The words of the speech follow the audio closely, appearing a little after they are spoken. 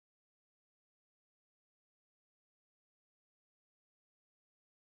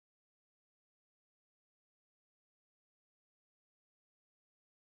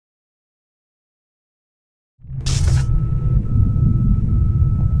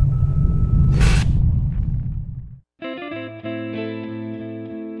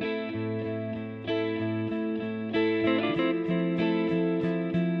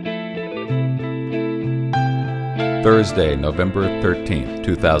Thursday, November 13th,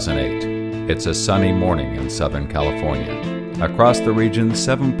 2008. It's a sunny morning in Southern California. Across the region,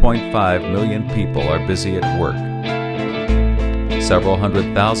 7.5 million people are busy at work. Several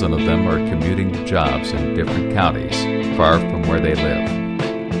 100,000 of them are commuting to jobs in different counties, far from where they live.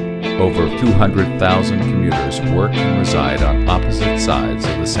 Over 200,000 commuters work and reside on opposite sides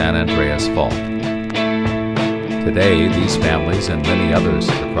of the San Andreas Fault. Today, these families and many others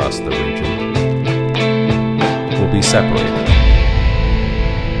across the region will be separated.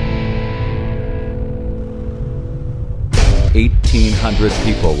 1,800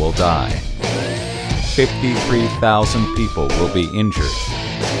 people will die. 53,000 people will be injured.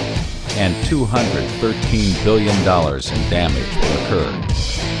 And $213 billion in damage will occur.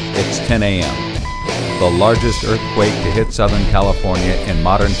 It's 10 a.m. The largest earthquake to hit Southern California in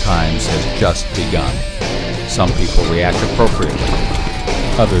modern times has just begun. Some people react appropriately,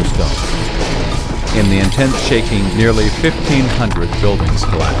 others don't. In the intense shaking, nearly 1,500 buildings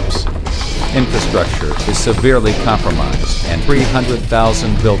collapse. Infrastructure is severely compromised, and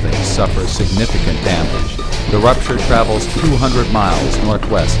 300,000 buildings suffer significant damage. The rupture travels 200 miles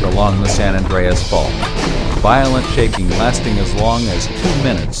northwest along the San Andreas Fault, violent shaking lasting as long as 2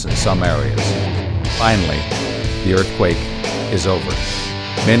 minutes in some areas. Finally, the earthquake is over.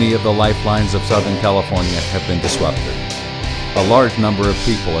 Many of the lifelines of Southern California have been disrupted. A large number of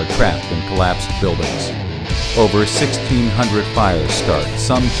people are trapped in collapsed buildings. Over 1,600 fires start,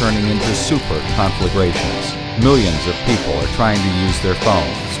 some turning into super conflagrations. Millions of people are trying to use their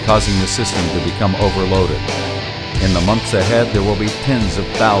phones, causing the system to become overloaded. In the months ahead, there will be tens of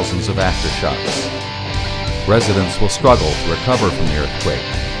thousands of aftershocks. Residents will struggle to recover from the earthquake.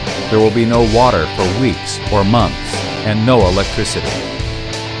 There will be no water for weeks or months, and no electricity.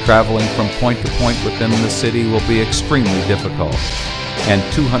 Traveling from point to point within the city will be extremely difficult, and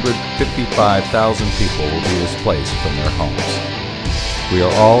 255,000 people will be displaced from their homes. We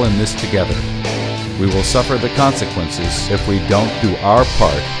are all in this together. We will suffer the consequences if we don't do our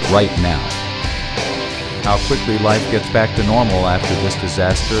part right now. How quickly life gets back to normal after this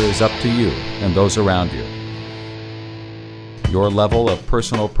disaster is up to you and those around you. Your level of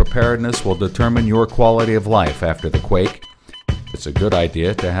personal preparedness will determine your quality of life after the quake. It's a good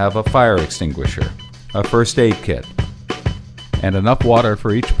idea to have a fire extinguisher, a first aid kit, and enough water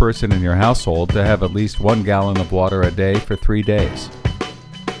for each person in your household to have at least 1 gallon of water a day for 3 days.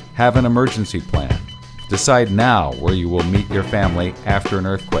 Have an emergency plan. Decide now where you will meet your family after an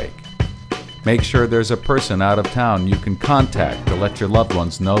earthquake. Make sure there's a person out of town you can contact to let your loved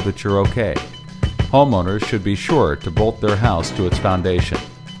ones know that you're okay. Homeowners should be sure to bolt their house to its foundation.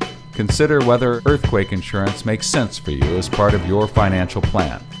 Consider whether earthquake insurance makes sense for you as part of your financial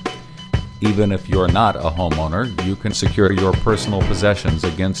plan. Even if you're not a homeowner, you can secure your personal possessions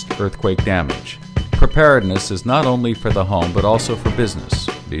against earthquake damage. Preparedness is not only for the home but also for business.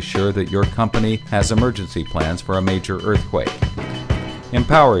 Be sure that your company has emergency plans for a major earthquake.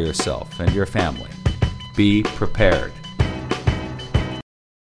 Empower yourself and your family. Be prepared.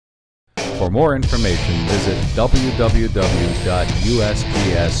 For more information, visit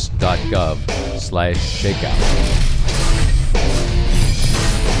www.usgs.gov/shakeout.